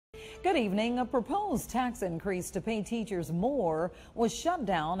Good evening. A proposed tax increase to pay teachers more was shut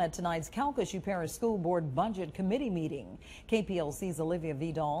down at tonight's Calcasieu Parish School Board Budget Committee meeting. KPLC's Olivia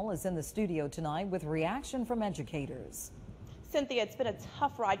Vidal is in the studio tonight with reaction from educators. Cynthia, it's been a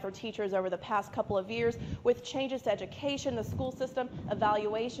tough ride for teachers over the past couple of years with changes to education, the school system,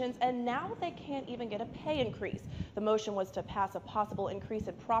 evaluations, and now they can't even get a pay increase. The motion was to pass a possible increase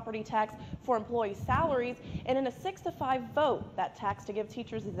in property tax for employee salaries, and in a 6-5 vote, that tax to give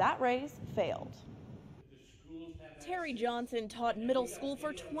teachers that raise failed. Terry Johnson taught middle school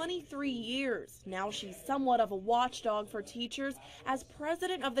for 23 years. Now she's somewhat of a watchdog for teachers as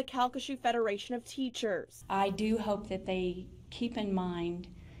president of the Calcasieu Federation of Teachers. I do hope that they keep in mind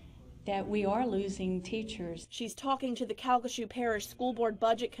that we are losing teachers. She's talking to the Calcasieu Parish School Board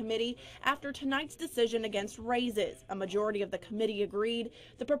Budget Committee after tonight's decision against raises. A majority of the committee agreed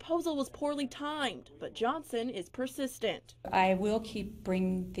the proposal was poorly timed, but Johnson is persistent. I will keep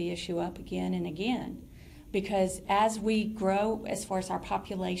bringing the issue up again and again, because as we grow, as far as our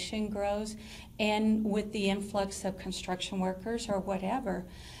population grows, and with the influx of construction workers or whatever,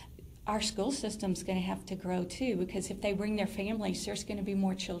 our school system's going to have to grow too, because if they bring their families, there's going to be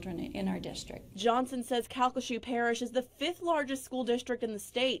more children in our district. Johnson says Calcasieu Parish is the 5th largest school district in the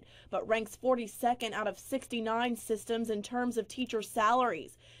state, but ranks 42nd out of 69 systems in terms of teacher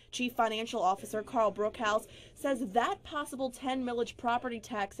salaries. Chief Financial Officer Carl Brookhouse says that possible 10 millage property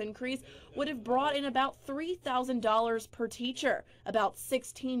tax increase would have brought in about $3,000 per teacher, about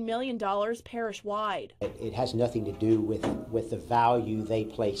 $16 million parish-wide. It has nothing to do with the value they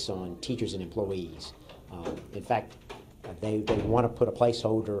place on teachers and employees. In fact, they want to put a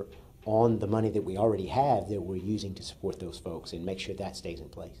placeholder on the money that we already have that we're using to support those folks and make sure that stays in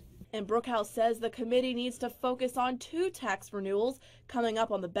place. And Brookhouse says the committee needs to focus on 2 tax renewals coming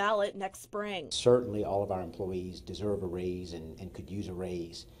up on the ballot next spring. Certainly all of our employees deserve a raise and could use a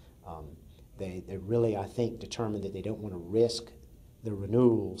raise. They're really, I think, determined that they don't want to risk the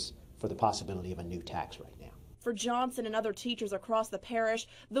renewals for the possibility of a new tax right now. For Johnson and other teachers across the parish,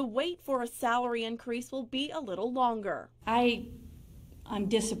 the wait for a salary increase will be a little longer. I'm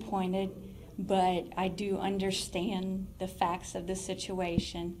disappointed, but I do understand the facts of the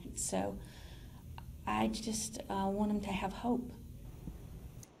situation. So I just want them to have hope.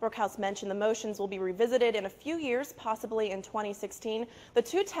 Brookhouse mentioned the motions will be revisited in a few years, possibly in 2016. The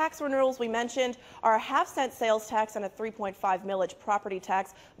 2 tax renewals we mentioned are a half-cent sales tax and a 3.5 millage property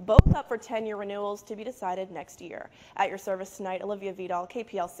tax, both up for 10-year renewals to be decided next year. At your service tonight, Olivia Vidal,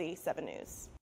 KPLC 7 News.